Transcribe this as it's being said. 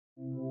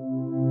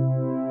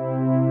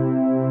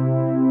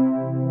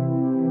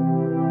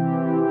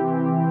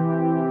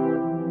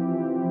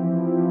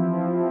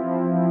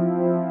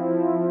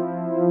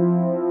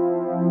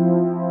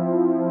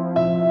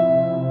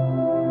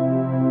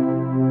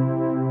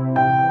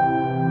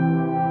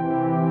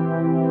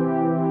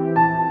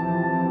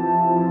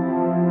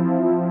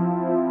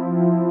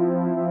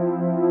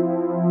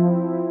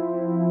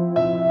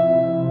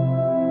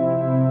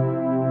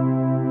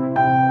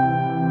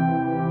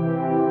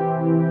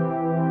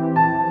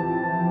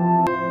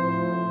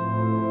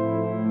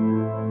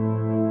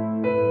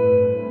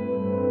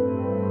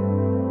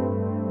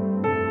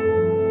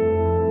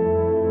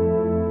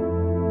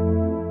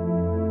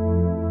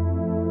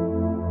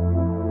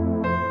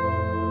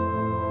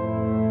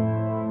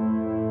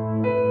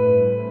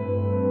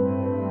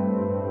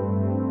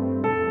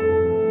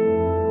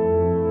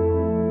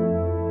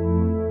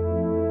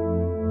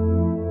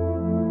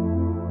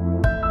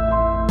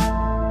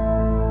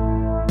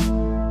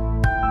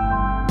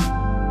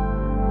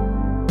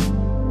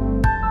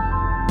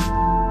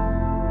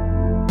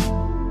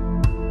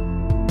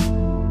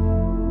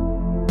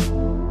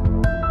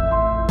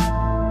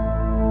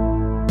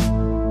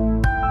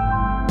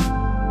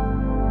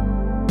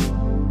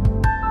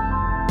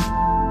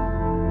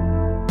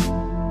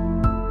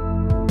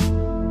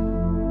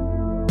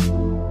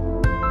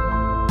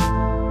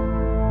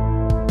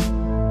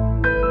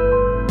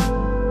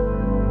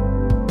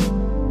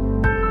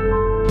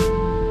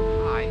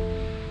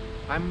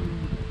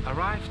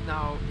Arrived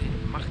now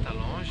in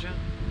Martalange.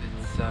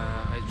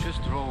 I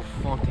just drove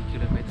 40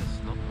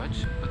 kilometers, not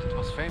much, but it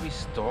was very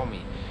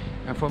stormy.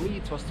 And for me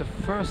it was the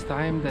first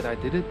time that I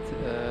did it,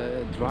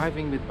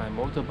 driving with my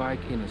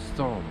motorbike in a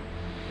storm.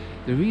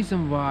 The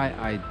reason why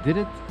I did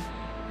it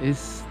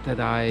is that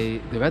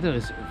the weather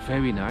is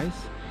very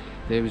nice.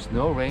 There is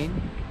no rain,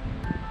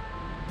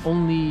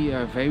 only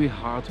a very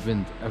hard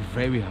wind,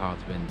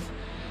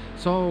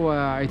 So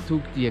I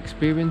took the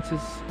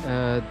experiences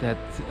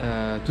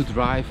to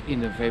drive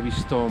in a very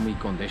stormy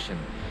condition.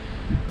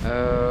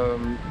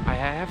 I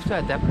have to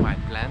adapt my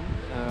plan.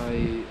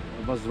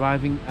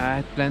 I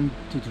had planned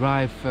to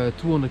drive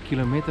 200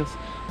 kilometers,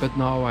 but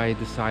now I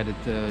decided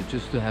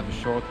just to have a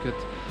shortcut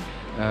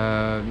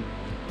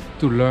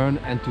to learn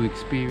and to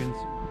experience.